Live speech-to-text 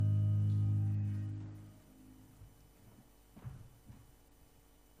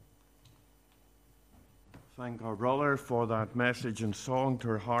thank our brother for that message and song to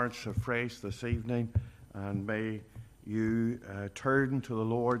our hearts afresh this evening. And may you turn to the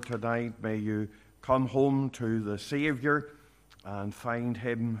Lord tonight. May you come home to the Saviour and find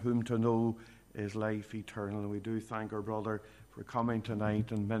him whom to know is life eternal. And we do thank our brother for coming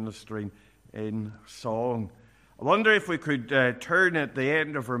tonight and ministering in song. I wonder if we could turn at the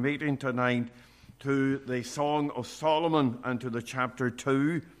end of our meeting tonight to the Song of Solomon and to the chapter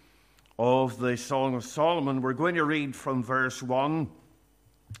 2 of the Song of Solomon. We're going to read from verse 1.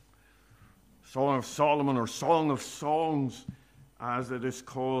 Song of Solomon, or Song of Songs, as it is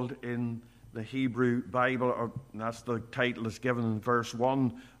called in the Hebrew Bible, or that's the title is given in verse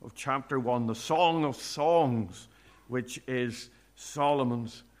 1 of chapter 1, the Song of Songs, which is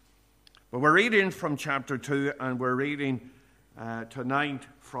Solomon's. But we're reading from chapter 2, and we're reading tonight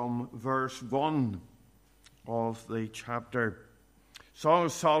from verse 1 of the chapter. Song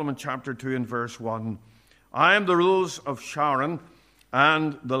of Solomon, chapter 2, and verse 1. I am the rose of Sharon,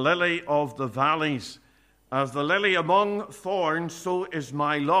 and the lily of the valleys. As the lily among thorns, so is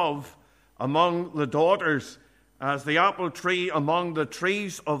my love among the daughters. As the apple tree among the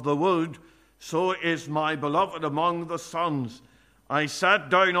trees of the wood, so is my beloved among the sons. I sat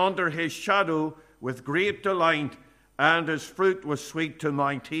down under his shadow with great delight, and his fruit was sweet to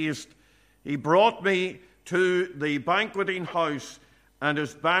my taste. He brought me to the banqueting house, and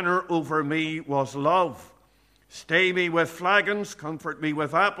his banner over me was love. Stay me with flagons, comfort me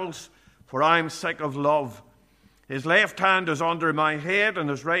with apples, for I am sick of love. His left hand is under my head, and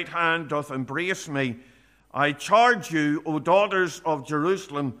his right hand doth embrace me. I charge you, O daughters of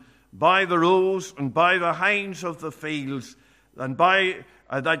Jerusalem, by the roes and by the hinds of the fields, and by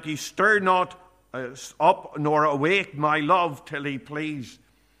that ye stir not up nor awake my love till he please.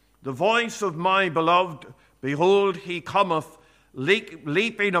 The voice of my beloved, behold, he cometh,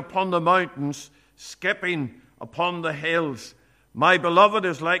 leaping upon the mountains, skipping upon the hills. My beloved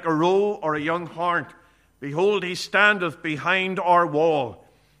is like a roe or a young hart. Behold, he standeth behind our wall.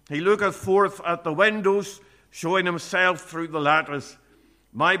 He looketh forth at the windows, showing himself through the lattice.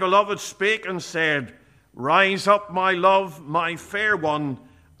 My beloved spake and said, Rise up, my love, my fair one,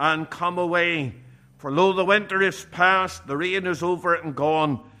 and come away. For lo, the winter is past, the rain is over and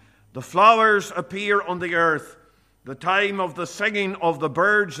gone. The flowers appear on the earth. The time of the singing of the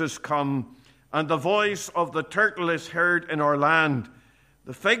birds is come, and the voice of the turtle is heard in our land.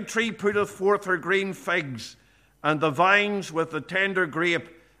 The fig tree putteth forth her green figs, and the vines with the tender grape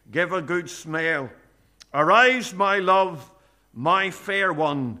give a good smell. Arise, my love, my fair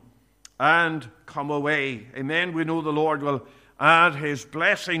one, and come away. Amen. We know the Lord will add his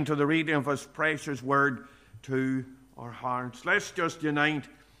blessing to the reading of his precious word to our hearts. Let's just unite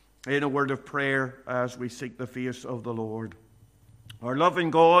in a word of prayer as we seek the face of the Lord. Our loving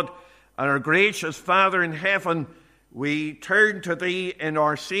God and our gracious Father in heaven, we turn to thee in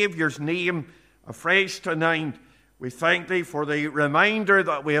our Saviour's name afresh tonight. We thank thee for the reminder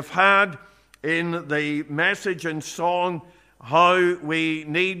that we have had in the message and song, how we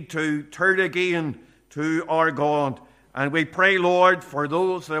need to turn again to our God. And we pray, Lord, for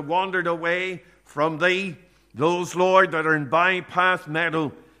those that wandered away from thee, those, Lord, that are in bypath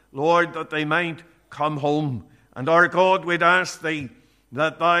meadow, Lord, that they might come home. And our God, we'd ask thee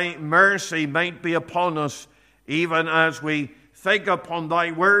that thy mercy might be upon us, even as we think upon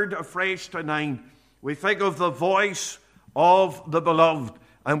thy word afresh tonight. We think of the voice of the beloved,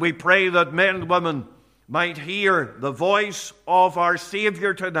 and we pray that men and women might hear the voice of our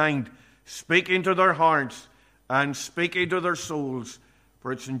Saviour tonight, speaking to their hearts and speaking to their souls.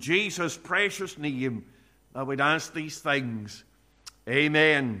 For it's in Jesus' precious name that we'd ask these things.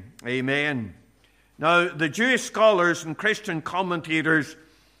 Amen. Amen. Now, the Jewish scholars and Christian commentators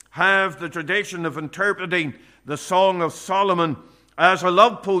have the tradition of interpreting the Song of Solomon as a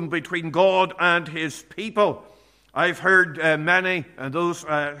love poem between God and his people. I've heard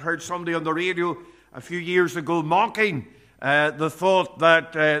heard somebody on the radio a few years ago mocking the thought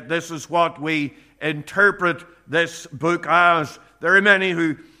that this is what we interpret this book as. There are many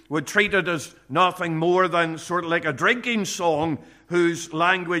who would treat it as nothing more than sort of like a drinking song whose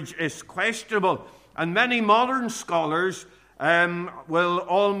language is questionable. And many modern scholars will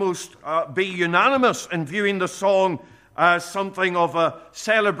almost be unanimous in viewing the song as something of a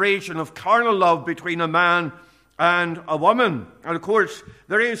celebration of carnal love between a man and a woman. And of course,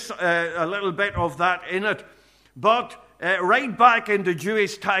 there is a little bit of that in it. But right back into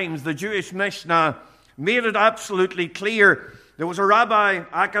Jewish times, the Jewish Mishnah made it absolutely clear. There was a Rabbi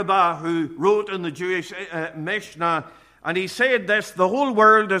Akiba who wrote in the Jewish Mishnah, and he said this: the whole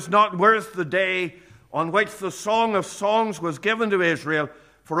world is not worth the day on which the Song of Songs was given to Israel,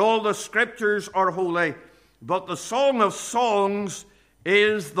 for all the scriptures are holy. but the Song of Songs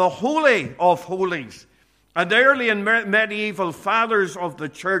is the Holy of Holies. And early and medieval fathers of the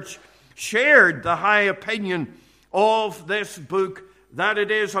church shared the high opinion of this book, that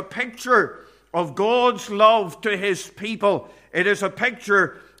it is a picture of God's love to his people. It is a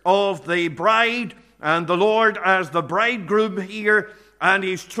picture of the bride and the Lord as the bridegroom here, and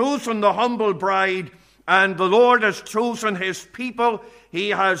he's chosen the humble bride, and the Lord has chosen his people. He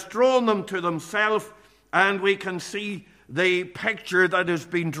has drawn them to himself, and we can see the picture that has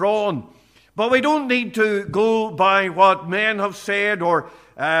been drawn. But we don't need to go by what men have said, or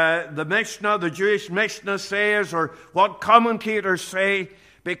the Mishnah, the Jewish Mishnah says, or what commentators say,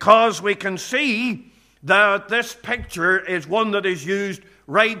 because we can see that this picture is one that is used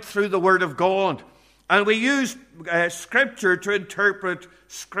right through the Word of God. And we use Scripture to interpret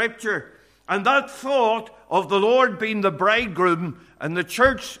Scripture. And that thought of the Lord being the bridegroom and the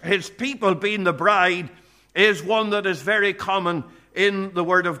church, his people, being the bride, is one that is very common in the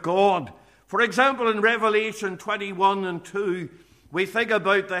Word of God. For example, in Revelation 21 and 2, we think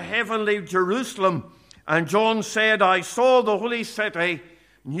about the heavenly Jerusalem. And John said, I saw the holy city,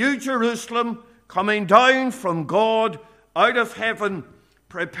 New Jerusalem, coming down from God out of heaven,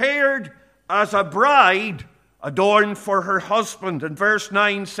 prepared as a bride adorned for her husband. And verse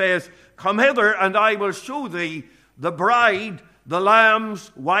 9 says, Come hither, and I will show thee the bride, the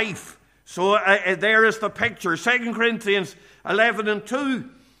Lamb's wife. So there is the picture. 2 Corinthians 11 and 2,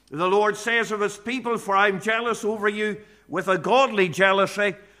 the Lord says of his people, For I am jealous over you with a godly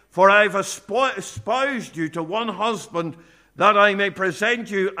jealousy, for I have espoused you to one husband, that I may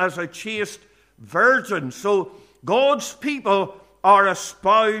present you as a chaste virgin. So God's people are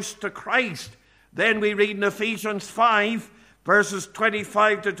espoused to Christ. Then we read in Ephesians 5, verses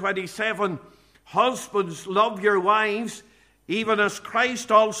 25 to 27, Husbands, love your wives, even as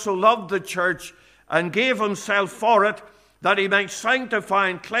Christ also loved the church, and gave himself for it, that he might sanctify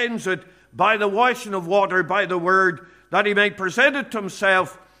and cleanse it by the washing of water, by the word, that he might present it to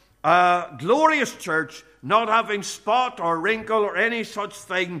himself a glorious church, not having spot or wrinkle or any such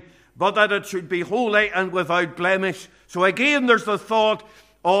thing, but that it should be holy and without blemish. So again, there's the thought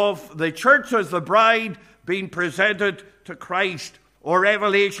of the church as the bride being presented to Christ. Or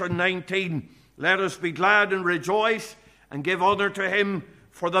Revelation 19, let us be glad and rejoice and give honor to him,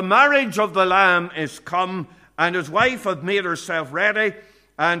 for the marriage of the Lamb is come, and his wife hath made herself ready.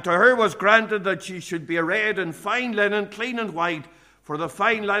 And to her was granted that she should be arrayed in fine linen, clean and white, for the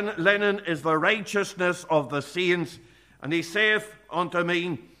fine linen is the righteousness of the saints. And he saith unto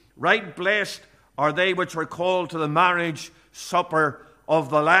me, Right blessed are they which are called to the marriage supper of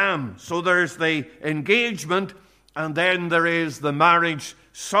the Lamb. So there's the engagement, and then there is the marriage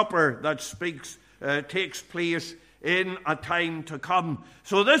supper that takes place in a time to come.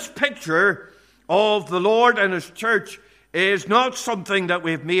 So this picture of the Lord and his church is not something that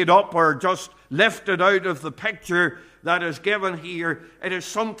we've made up or just lifted out of the picture that is given here. It is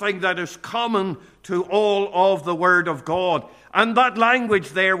something that is common to all of the Word of God. And that language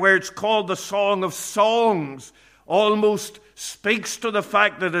there, where it's called the Song of Songs, almost speaks to the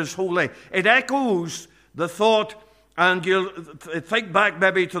fact that it is holy. It echoes the thought, and you'll think back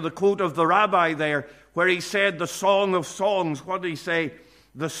maybe to the quote of the rabbi there, where he said the Song of Songs. What did he say?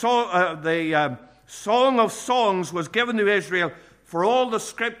 The Song of Songs was given to Israel, for all the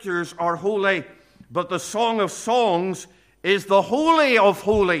scriptures are holy, but the Song of Songs is the Holy of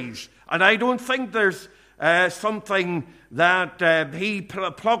Holies. And I don't think there's something that he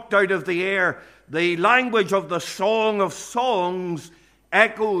plucked out of the air. The language of the Song of Songs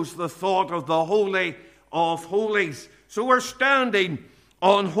echoes the thought of the Holy of Holies. So we're standing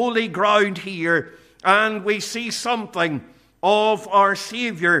on holy ground here, and we see something of our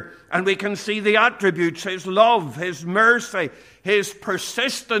Savior, and we can see the attributes, his love, his mercy, his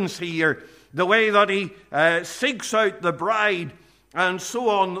persistence here, the way that he seeks out the bride, and so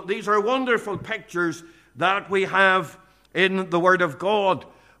on. These are wonderful pictures that we have in the Word of God.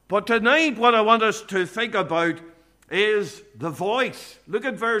 But tonight what I want us to think about is the voice. Look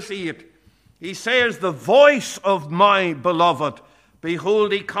at verse 8. He says, The voice of my beloved,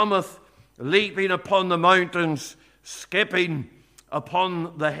 behold, he cometh, leaping upon the mountains, skipping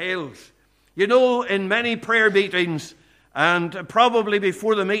upon the hills. You know, in many prayer meetings, and probably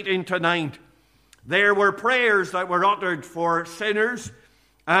before the meeting tonight, there were prayers that were uttered for sinners,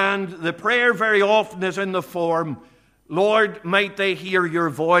 and the prayer very often is in the form, Lord, might they hear your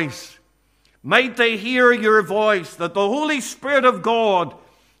voice. Might they hear your voice, that the Holy Spirit of God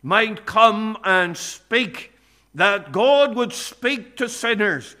might come and speak, that God would speak to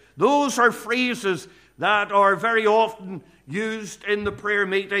sinners. Those are phrases that are very often used in the prayer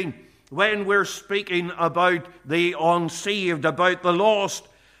meeting. when we're speaking about the unsaved, about the lost.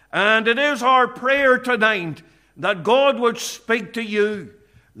 And it is our prayer tonight that God would speak to you,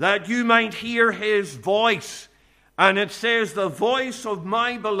 that you might hear his voice. And it says, the voice of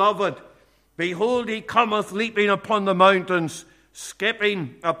my beloved, behold, he cometh leaping upon the mountains,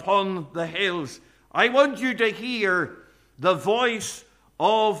 skipping upon the hills. I want you to hear the voice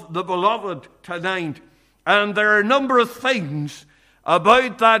of the beloved tonight. And there are a number of things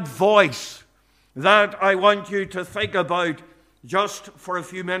about that voice that I want you to think about just for a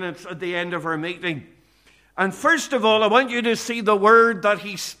few minutes at the end of our meeting. And first of all, I want you to see the word that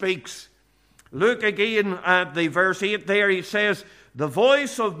he speaks. Look again at the verse 8 there. He says, the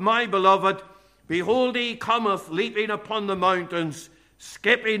voice of my beloved, behold, he cometh leaping upon the mountains,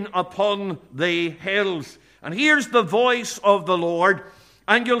 skipping upon the hills. And here's the voice of the Lord.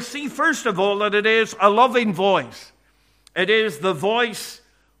 And you'll see, first of all, that it is a loving voice. It is the voice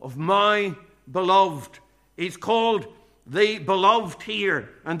of my beloved. He's called the beloved here.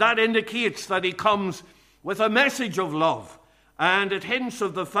 And that indicates that he comes with a message of love. And it hints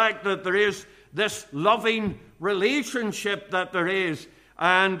of the fact that there is this loving relationship that there is.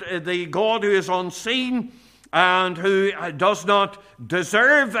 And the God who is unseen and who does not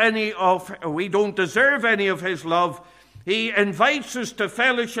deserve we don't deserve any of his love, he invites us to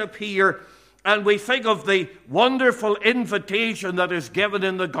fellowship here. And we think of the wonderful invitation that is given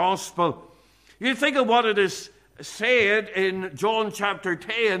in the gospel. You think of what it is said in John chapter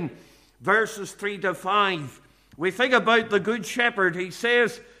 10, verses 3 to 5. We think about the good shepherd. He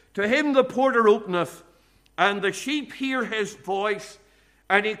says, to him the porter openeth, and the sheep hear his voice,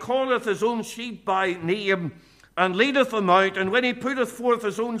 and he calleth his own sheep by name, and leadeth them out. And when he putteth forth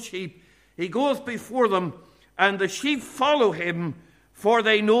his own sheep, he goeth before them, and the sheep follow him, for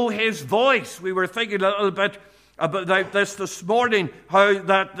they know his voice. We were thinking a little bit about this morning, how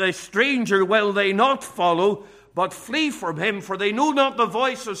that the stranger will they not follow, but flee from him, for they know not the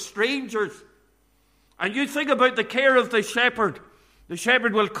voice of strangers. And you think about the care of the shepherd. The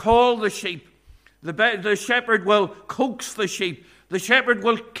shepherd will call the sheep. The shepherd will coax the sheep. The shepherd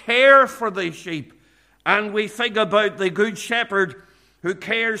will care for the sheep. And we think about the good shepherd who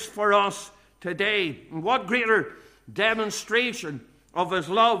cares for us today. And what greater demonstration of his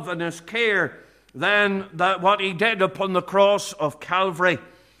love and his care than what he did upon the cross of Calvary.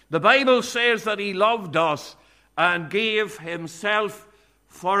 The Bible says that he loved us and gave himself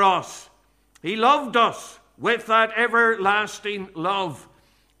for us. He loved us with that everlasting love.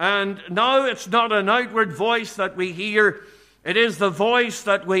 And now it's not an outward voice that we hear. It is the voice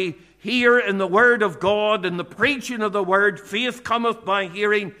that we hear in the word of God, in the preaching of the word. Faith cometh by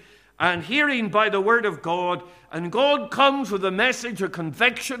hearing, and hearing by the word of God. And God comes with a message of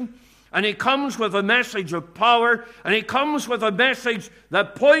conviction, and he comes with a message of power, and he comes with a message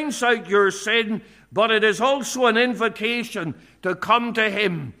that points out your sin, but it is also an invitation to come to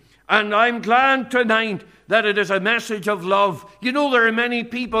him. And I'm glad tonight that it is a message of love. You know, there are many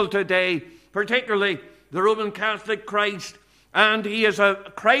people today, particularly the Roman Catholic Christ, and he is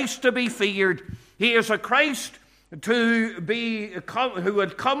a Christ to be feared. He is a Christ who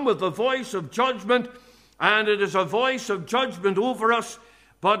had come with the voice of judgment, and it is a voice of judgment over us.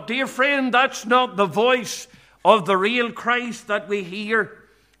 But dear friend, that's not the voice of the real Christ that we hear.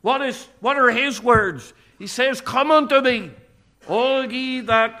 What are his words? He says, come unto me, all ye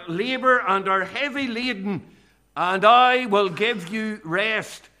that labor and are heavy laden, and I will give you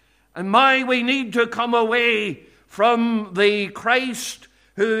rest. And we need to come away from the Christ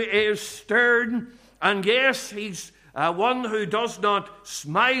who is stern. And yes, he's one who does not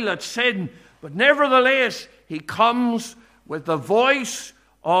smile at sin, but nevertheless, he comes with the voice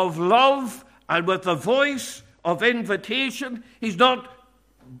of love and with the voice of invitation. He's not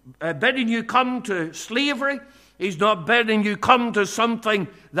bidding you come to slavery. He's not bidding you come to something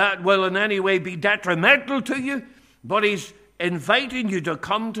that will in any way be detrimental to you, but he's inviting you to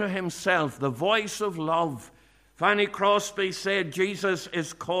come to himself, the voice of love. Fanny Crosby said, Jesus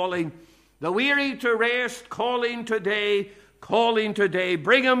is calling the weary to rest, calling today.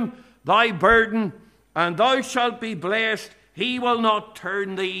 Bring him thy burden, and thou shalt be blessed. He will not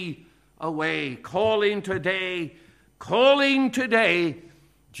turn thee away. Calling today.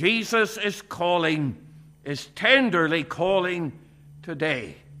 Jesus is calling, is tenderly calling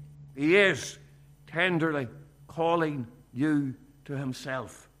today. He is tenderly calling you to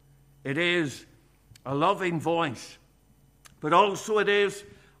himself. It is a loving voice, but also it is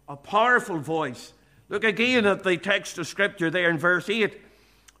a powerful voice. Look again at the text of Scripture there in verse 8.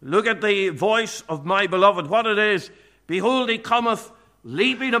 Look at the voice of my beloved, what it is. Behold, he cometh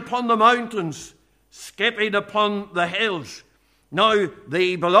leaping upon the mountains, skipping upon the hills. Now,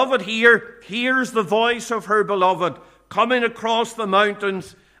 the beloved here hears the voice of her beloved coming across the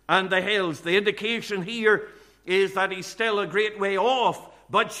mountains and the hills. The indication here is that he's still a great way off,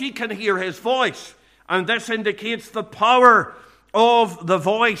 but she can hear his voice. And this indicates the power of the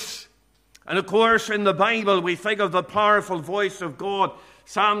voice. And of course, in the Bible, we think of the powerful voice of God.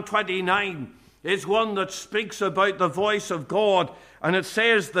 Psalm 29 is one that speaks about the voice of God. And it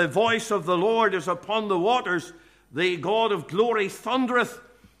says, the voice of the Lord is upon the waters. The God of glory thundereth.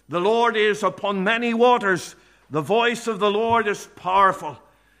 The Lord is upon many waters. The voice of the Lord is powerful.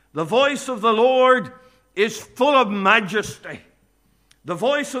 The voice of the Lord is full of majesty. The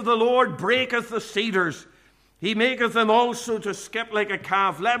voice of the Lord breaketh the cedars. He maketh them also to skip like a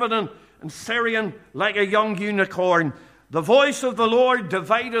calf. Lebanon and Syrian like a young unicorn. The voice of the Lord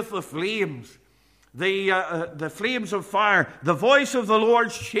divideth the flames. The flames of fire. The voice of the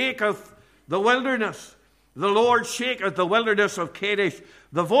Lord shaketh the wilderness. The Lord shaketh the wilderness of Kadesh.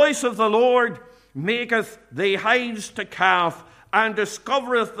 The voice of the Lord maketh the hides to calve, and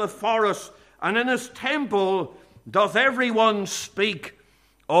discovereth the forest, and in his temple doth every one speak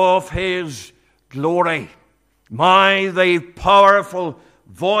of his glory. The powerful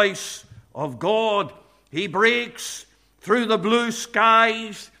voice of God. He breaks through the blue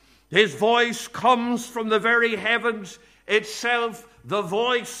skies. His voice comes from the very heavens itself, the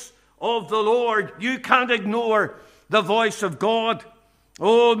voice of the Lord. You can't ignore the voice of God.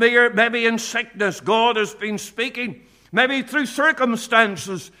 Oh, maybe in sickness, God has been speaking. Maybe through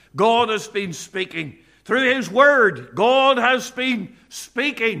circumstances, God has been speaking. Through his word, God has been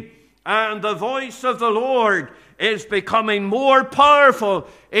speaking. And the voice of the Lord is becoming more powerful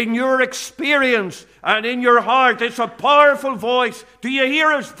in your experience and in your heart. It's a powerful voice. Do you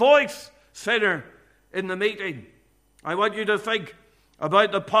hear his voice, sinner, in the meeting? I want you to think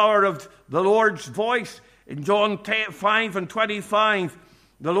about the power of the Lord's voice. In John 5 and 25,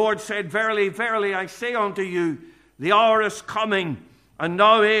 the Lord said, Verily, verily, I say unto you, the hour is coming, and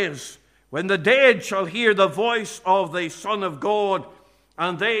now is, when the dead shall hear the voice of the Son of God,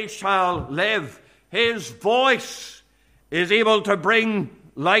 and they shall live. His voice is able to bring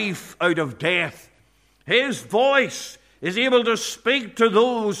life out of death. His voice is able to speak to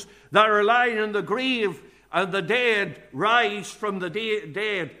those that are lying in the grave, and the dead rise from the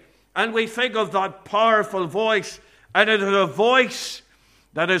dead. And we think of that powerful voice, and it is a voice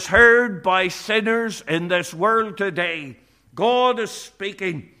that is heard by sinners in this world today. God is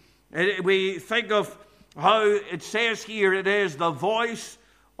speaking. We think of how it says here, it is the voice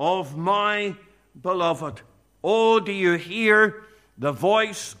of my beloved. Oh, do you hear the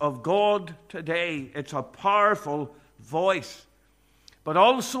voice of God today? It's a powerful voice. But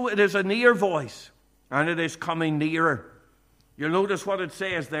also it is a near voice, and it is coming nearer. You'll notice what it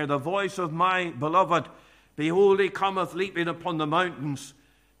says there, the voice of my beloved. Behold, he cometh leaping upon the mountains,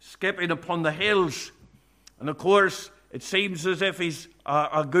 skipping upon the hills. And of course, it seems as if he's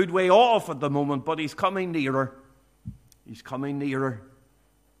a good way off at the moment, but he's coming nearer. He's coming nearer.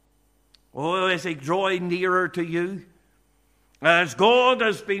 Oh, is he drawing nearer to you? As God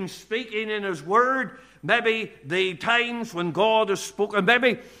has been speaking in his word, maybe the times when God has spoken,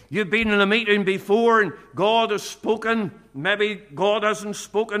 maybe you've been in a meeting before and God has spoken, maybe God hasn't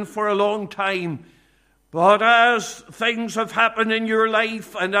spoken for a long time. But as things have happened in your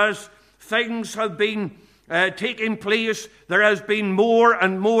life and as things have been taking place, there has been more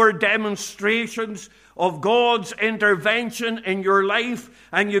and more demonstrations of God's intervention in your life,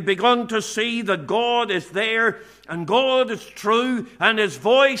 and you've begun to see that God is there and God is true, and his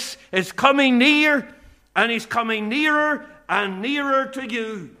voice is coming near, and he's coming nearer and nearer to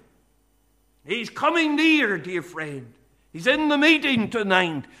you. He's coming near, dear friend. He's in the meeting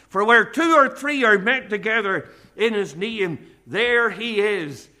tonight, for where 2 or 3 are met together in his name, there he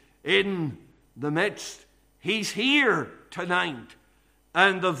is in the midst. He's here tonight,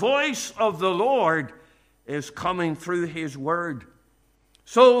 and the voice of the Lord is coming through his word.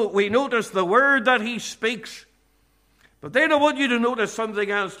 So we notice the word that he speaks. But then I want you to notice something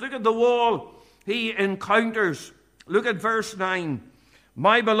else. Look at the wall he encounters. Look at verse 9.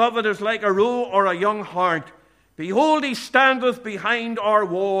 My beloved is like a roe or a young hart. Behold, he standeth behind our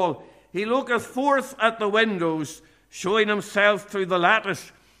wall. He looketh forth at the windows, showing himself through the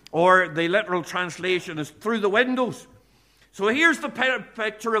lattice. Or the literal translation is through the windows. So here's the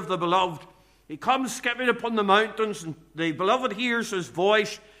picture of the beloved. He comes skipping upon the mountains, and the beloved hears his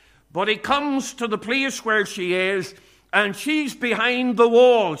voice, but he comes to the place where she is, and she's behind the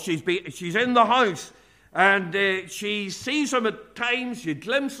wall. She's in the house, and she sees him at times. She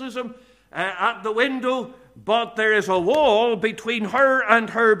glimpses him at the window, but there is a wall between her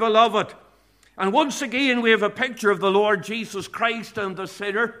and her beloved. And once again, we have a picture of the Lord Jesus Christ and the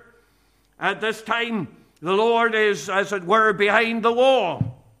sinner. At this time, the Lord is, as it were, behind the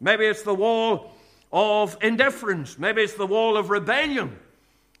wall. Maybe it's the wall of indifference. Maybe it's the wall of rebellion.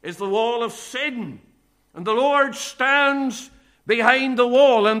 It's the wall of sin. And the Lord stands behind the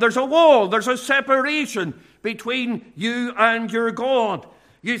wall. And there's a wall. There's a separation between you and your God.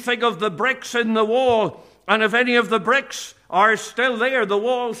 You think of the bricks in the wall. And if any of the bricks are still there, the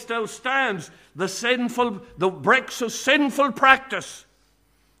wall still stands. The bricks of sinful practice.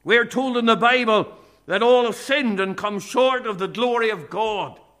 We are told in the Bible that all have sinned and come short of the glory of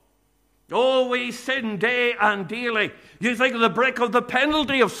God. Oh, we sin day and daily. You think of the brick of the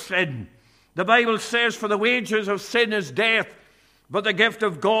penalty of sin. The Bible says, for the wages of sin is death, but the gift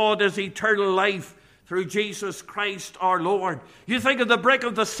of God is eternal life through Jesus Christ our Lord. You think of the brick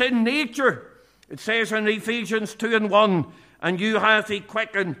of the sin nature. It says in Ephesians 2:1, and you hath he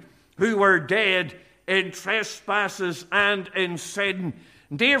quickened who were dead in trespasses and in sin.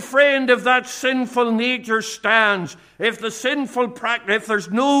 Dear friend, if that sinful nature stands, if the sinful practice, if there's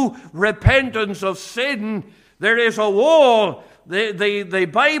no repentance of sin, there is a wall. The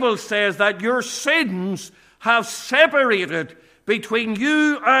Bible says that your sins have separated between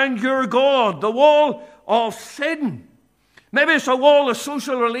you and your God. The wall of sin. Maybe it's a wall of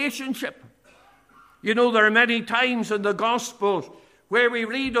social relationship. You know, there are many times in the Gospels where we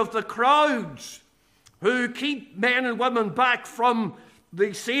read of the crowds who keep men and women back from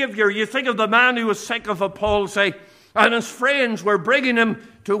the Savior. You think of the man who was sick of a palsy, and his friends were bringing him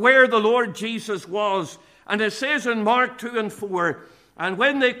to where the Lord Jesus was. And it says in Mark 2:4, and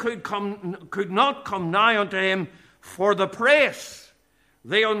when they could not come nigh unto him for the press,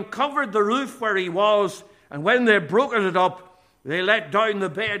 they uncovered the roof where he was, and when they broken it up, they let down the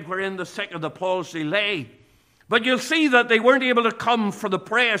bed wherein the sick of the palsy lay. But you'll see that they weren't able to come for the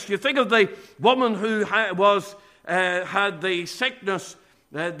press. You think of the woman who had the sickness,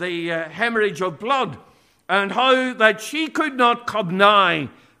 the hemorrhage of blood, and how that she could not come nigh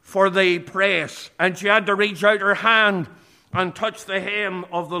for the press, and she had to reach out her hand and touch the hem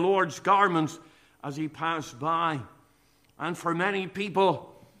of the Lord's garments as he passed by. And for many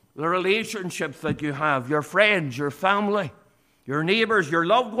people, the relationships that you have, your friends, your family, your neighbors, your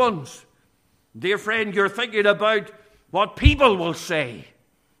loved ones, dear friend, you're thinking about what people will say.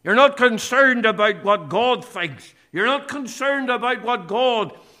 You're not concerned about what God thinks. You're not concerned about what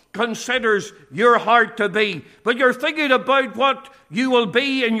God considers your heart to be. But you're thinking about what you will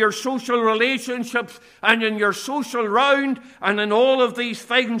be in your social relationships and in your social round and in all of these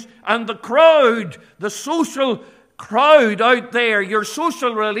things. And the crowd, the social crowd out there, your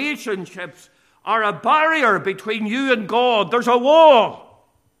social relationships are a barrier between you and God. There's a wall.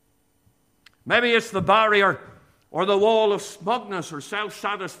 Maybe it's the barrier or the wall of smugness or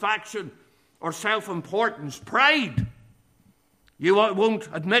self-satisfaction or self-importance, pride. You won't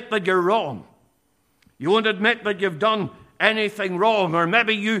admit that you're wrong. You won't admit that you've done anything wrong. Or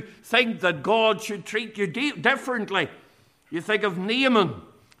maybe you think that God should treat you differently. You think of Naaman,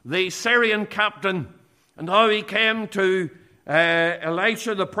 the Syrian captain, and how he came to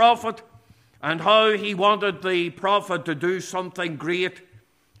Elisha the prophet, and how he wanted the prophet to do something great.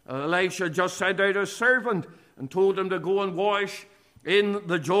 Elisha just sent out a servant and told him to go and wash in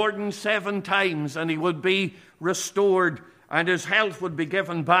the Jordan 7 times, and he would be restored, and his health would be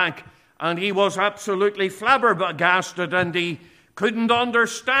given back. And he was absolutely flabbergasted, and he couldn't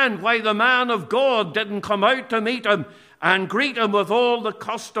understand why the man of God didn't come out to meet him and greet him with all the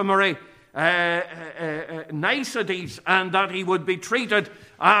customary niceties, and that he would be treated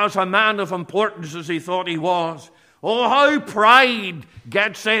as a man of importance as he thought he was. Oh, how pride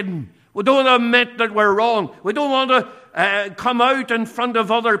gets in. We don't admit that we're wrong. We don't want to come out in front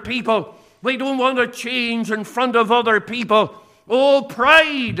of other people. We don't want to change in front of other people. Oh,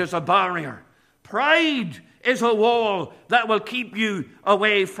 pride is a barrier. Pride is a wall that will keep you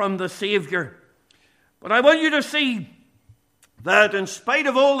away from the Savior. But I want you to see that in spite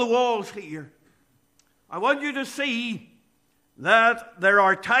of all the walls here, I want you to see that there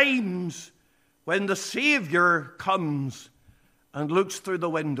are times when the Savior comes and looks through the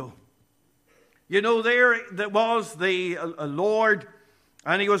window. You know, there was the Lord,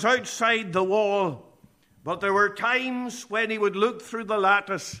 and he was outside the wall. But there were times when he would look through the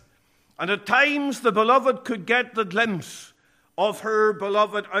lattice, and at times the beloved could get the glimpse of her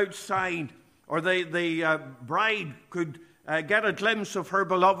beloved outside, or the bride could get a glimpse of her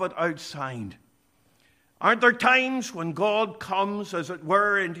beloved outside. Aren't there times when God comes, as it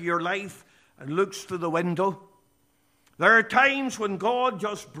were, into your life and looks through the window? There are times when God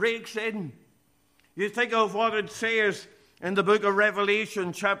just breaks in. You think of what it says in the book of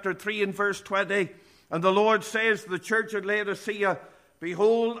Revelation, chapter 3 and verse 20. And the Lord says to the church at Laodicea,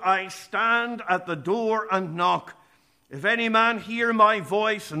 "Behold, I stand at the door and knock. If any man hear my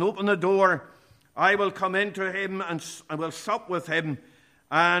voice and open the door, I will come into him and I will sup with him,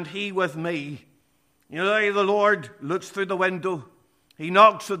 and he with me." You know, the Lord looks through the window. He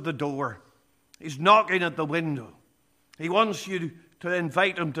knocks at the door. He's knocking at the window. He wants you to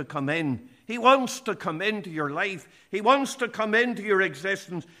invite him to come in. He wants to come into your life. He wants to come into your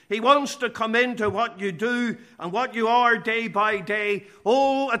existence. He wants to come into what you do and what you are day by day.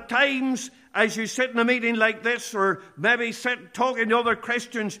 Oh, at times, as you sit in a meeting like this, or maybe sit talking to other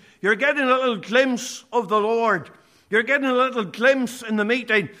Christians, you're getting a little glimpse of the Lord. You're getting a little glimpse in the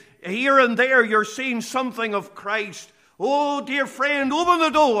meeting. Here and there, you're seeing something of Christ. Oh, dear friend, open the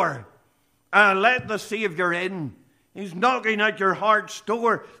door and let the Savior in. He's knocking at your heart's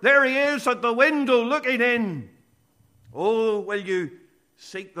door. There he is at the window looking in. Oh, will you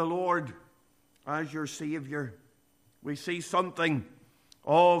seek the Lord as your Savior? We see something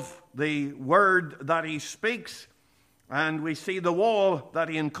of the word that he speaks, and we see the wall that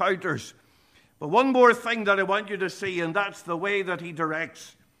he encounters. But one more thing that I want you to see, and that's the way that he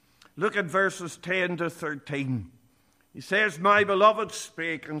directs. Look at verses 10 to 13. He says, "My beloved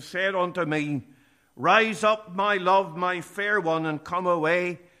spake and said unto me, Rise up, my love, my fair one, and come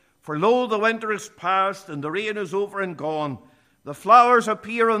away. For lo, the winter is past, and the rain is over and gone. The flowers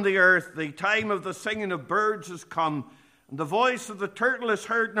appear on the earth. The time of the singing of birds is come, and the voice of the turtle is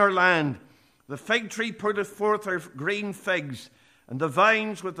heard in our land. The fig tree putteth forth her green figs, and the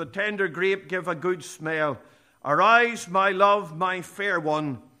vines with the tender grape give a good smell. Arise, my love, my fair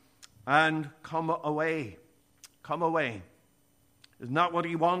one, and come away." Come away. Isn't that what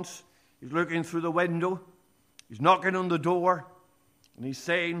he wants? He's looking through the window. He's knocking on the door. And he's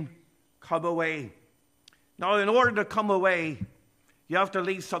saying, "Come away." Now, in order to come away, you have to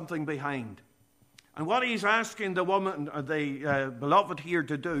leave something behind. And what he's asking the woman, the beloved here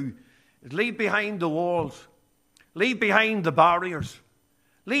to do, is leave behind the walls. Leave behind the barriers.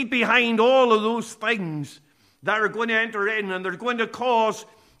 Leave behind all of those things that are going to enter in, and they're going to cause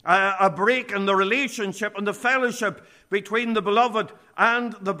a break in the relationship and the fellowship between the beloved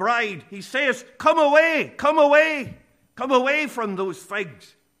and the bride. He says, "Come away, come away, come away from those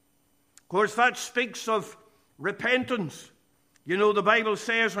things." Of course, that speaks of repentance. You know, the Bible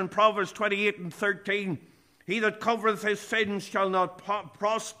says in Proverbs 28 and 13, "He that covereth his sins shall not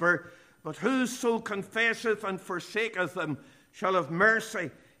prosper, but whoso confesseth and forsaketh them shall have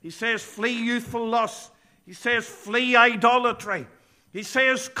mercy." He says, "Flee youthful lust." He says, "Flee idolatry." He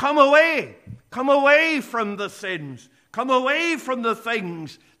says, come away from the sins. Come away from the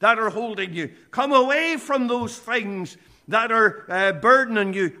things that are holding you. Come away from those things that are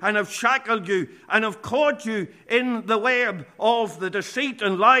burdening you and have shackled you and have caught you in the web of the deceit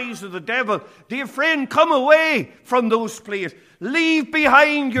and lies of the devil. Dear friend, come away from those places. Leave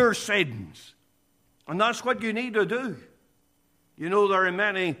behind your sins. And that's what you need to do. You know, there are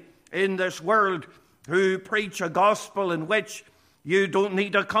many in this world who preach a gospel in which you don't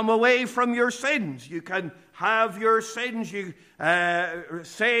need to come away from your sins. You can have your sins. You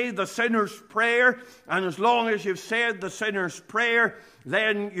say the sinner's prayer, and as long as you've said the sinner's prayer,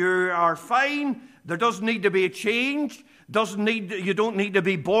 then you are fine. There doesn't need to be a change. You don't need to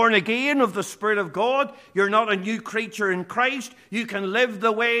be born again of the Spirit of God. You're not a new creature in Christ. You can live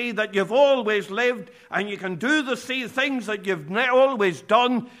the way that you've always lived, and you can do the same things that you've always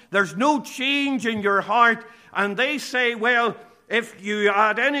done. There's no change in your heart. And they say, well, if you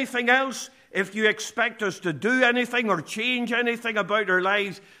add anything else, if you expect us to do anything or change anything about our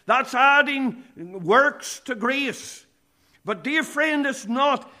lives, that's adding works to grace. But dear friend, it's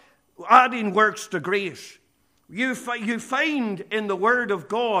not adding works to grace. You find in the Word of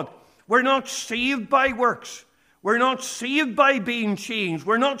God, we're not saved by works. We're not saved by being changed.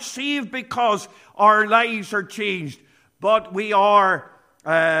 We're not saved because our lives are changed. But we are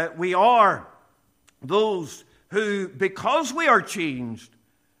those who, because we are changed,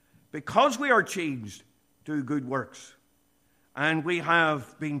 do good works. And we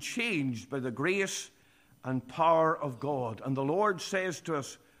have been changed by the grace and power of God. And the Lord says to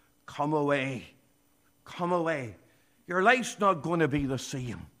us, come away. Come away. Your life's not going to be the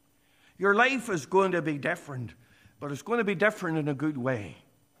same. Your life is going to be different, but it's going to be different in a good way.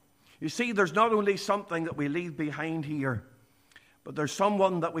 You see, there's not only something that we leave behind here, but there's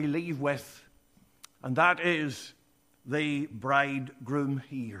someone that we leave with, and that is the bridegroom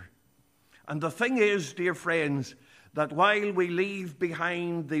here. And the thing is, dear friends, that while we leave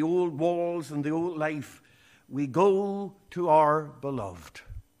behind the old walls and the old life, we go to our beloved.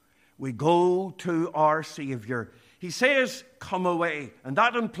 We go to our Savior. He says, come away. And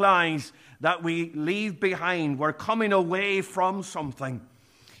that implies that we leave behind. We're coming away from something,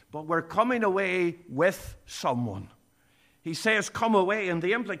 but we're coming away with someone. He says, come away, and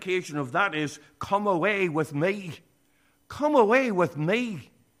the implication of that is, come away with me. Come away with me.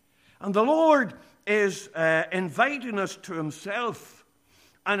 And the Lord is inviting us to himself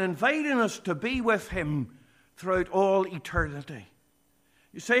and inviting us to be with him throughout all eternity.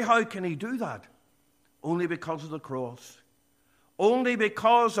 You say, how can he do that? Only because of the cross. Only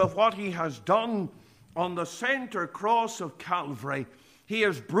because of what he has done on the center cross of Calvary. He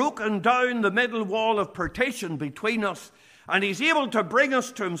has broken down the middle wall of partition between us, and he's able to bring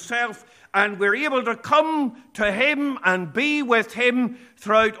us to himself, and we're able to come to him and be with him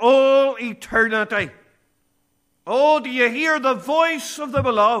throughout all eternity. Oh, do you hear the voice of the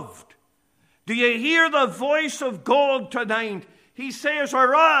beloved? Do you hear the voice of God tonight? He says,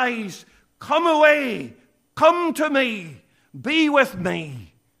 arise, come away, come to me, be with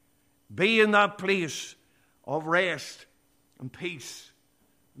me. Be in that place of rest and peace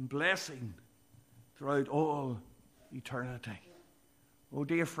and blessing throughout all eternity. Oh,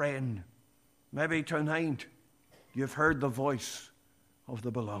 dear friend, maybe tonight you've heard the voice of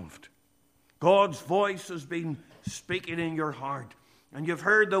the beloved. God's voice has been speaking in your heart, and you've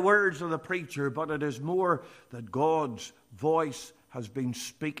heard the words of the preacher, but it is more that God's voice has been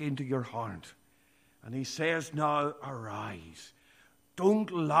speaking to your heart. And he says now, arise.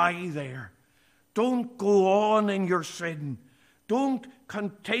 Don't lie there. Don't go on in your sin. Don't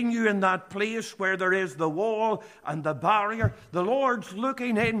continue in that place where there is the wall and the barrier. The Lord's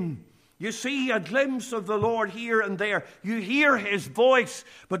looking in. You see a glimpse of the Lord here and there. You hear his voice.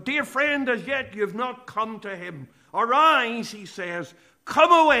 But dear friend, as yet you've not come to him. Arise, he says.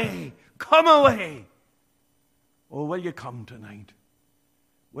 Come away. Come away. Oh, will you come tonight?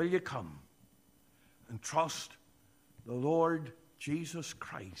 Will you come and trust the Lord Jesus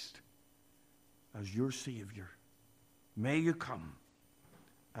Christ as your Savior? May you come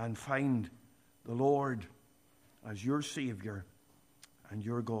and find the Lord as your Savior and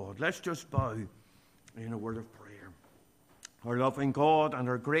your God. Let's just bow in a word of prayer. Our loving God and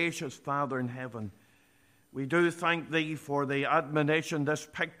our gracious Father in heaven, we do thank thee for the admonition, this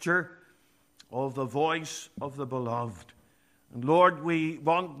picture of the voice of the beloved. And Lord, we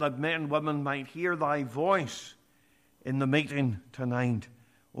want that men and women might hear thy voice in the meeting tonight.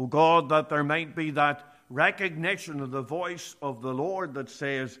 Oh God, that there might be that recognition of the voice of the Lord that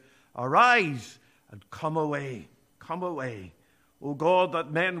says, arise and come away, come away. Oh God,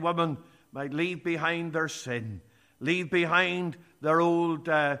 that men and women might leave behind their sin, leave behind their old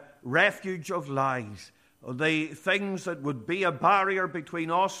refuge of lies, the things that would be a barrier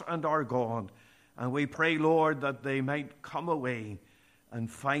between us and our God. And we pray, Lord, that they might come away and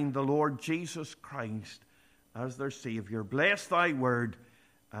find the Lord Jesus Christ as their Savior. Bless thy word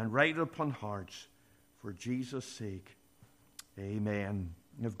and write it upon hearts for Jesus' sake. Amen.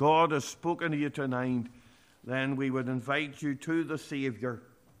 If God has spoken to you tonight, then we would invite you to the Savior,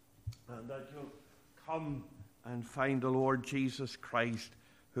 and that you'll come and find the Lord Jesus Christ,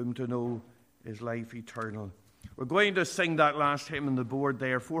 whom to know is life eternal. We're going to sing that last hymn on the board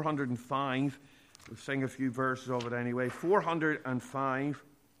there, 405. We'll sing a few verses of it anyway. 405.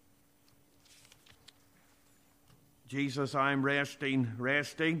 Jesus, I am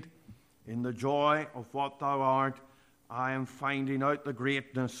resting in the joy of what thou art. I am finding out the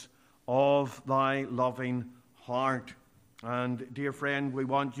greatness of thy loving heart. And dear friend, we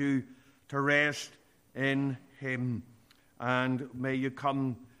want you to rest in him. And may you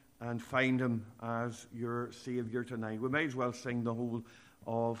come and find him as your Savior tonight. We may as well sing the whole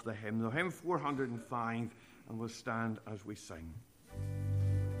of the hymn. The hymn 405, and we'll stand as we sing.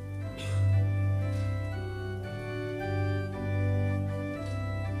 Thank you.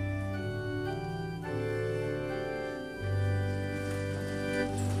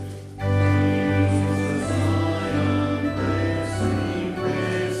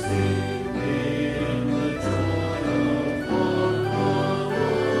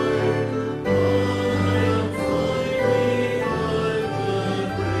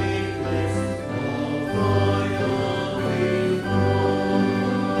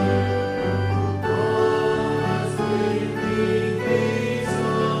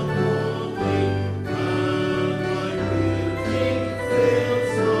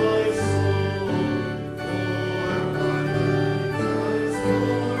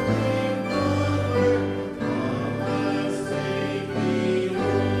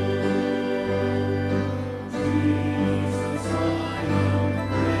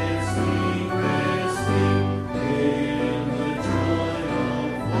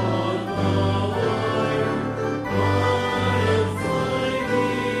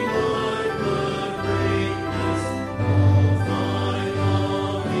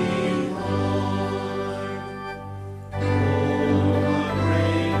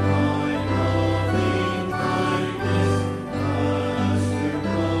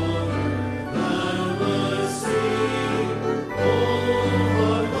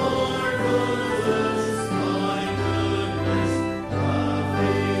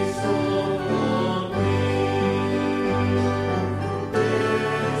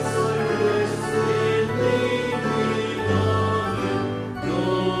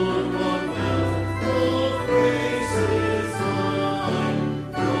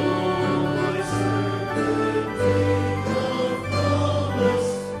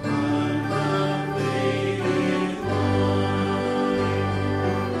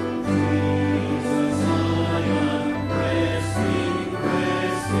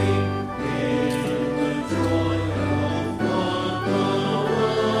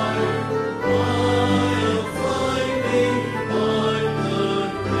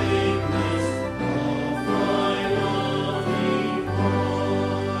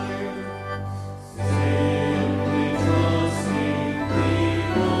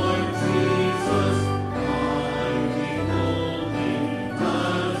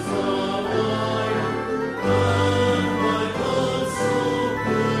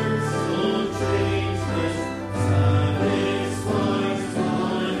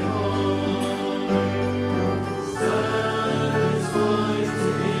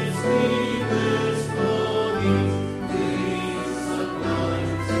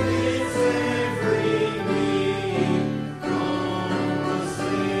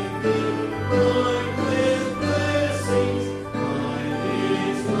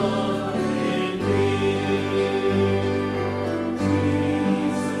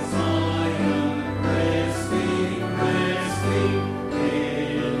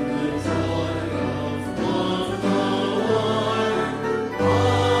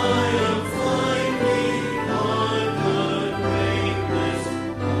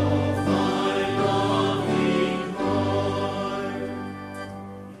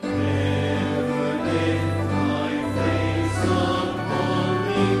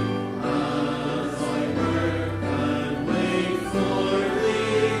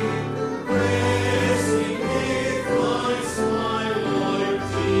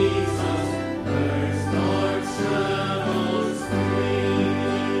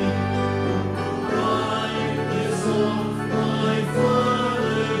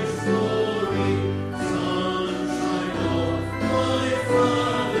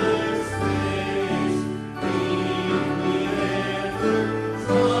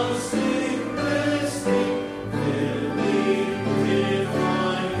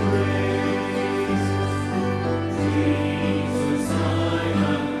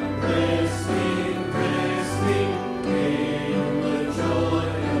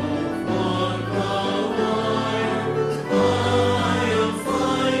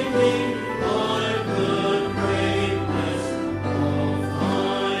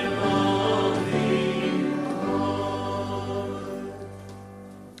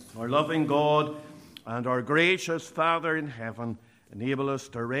 loving God and our gracious Father in heaven, enable us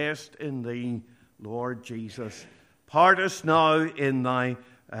to rest in Thee, Lord Jesus. Part us now in Thy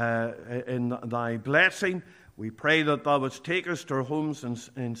blessing. We pray that Thou wouldst take us to our homes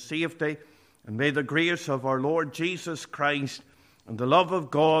in safety, and may the grace of our Lord Jesus Christ and the love of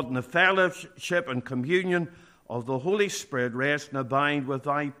God and the fellowship and communion of the Holy Spirit rest and abide with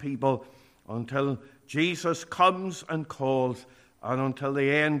Thy people until Jesus comes and calls, and until the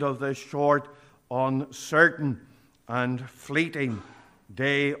end of this short, uncertain, and fleeting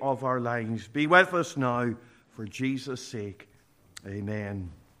day of our lives. Be with us now, for Jesus' sake.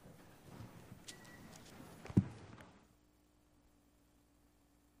 Amen.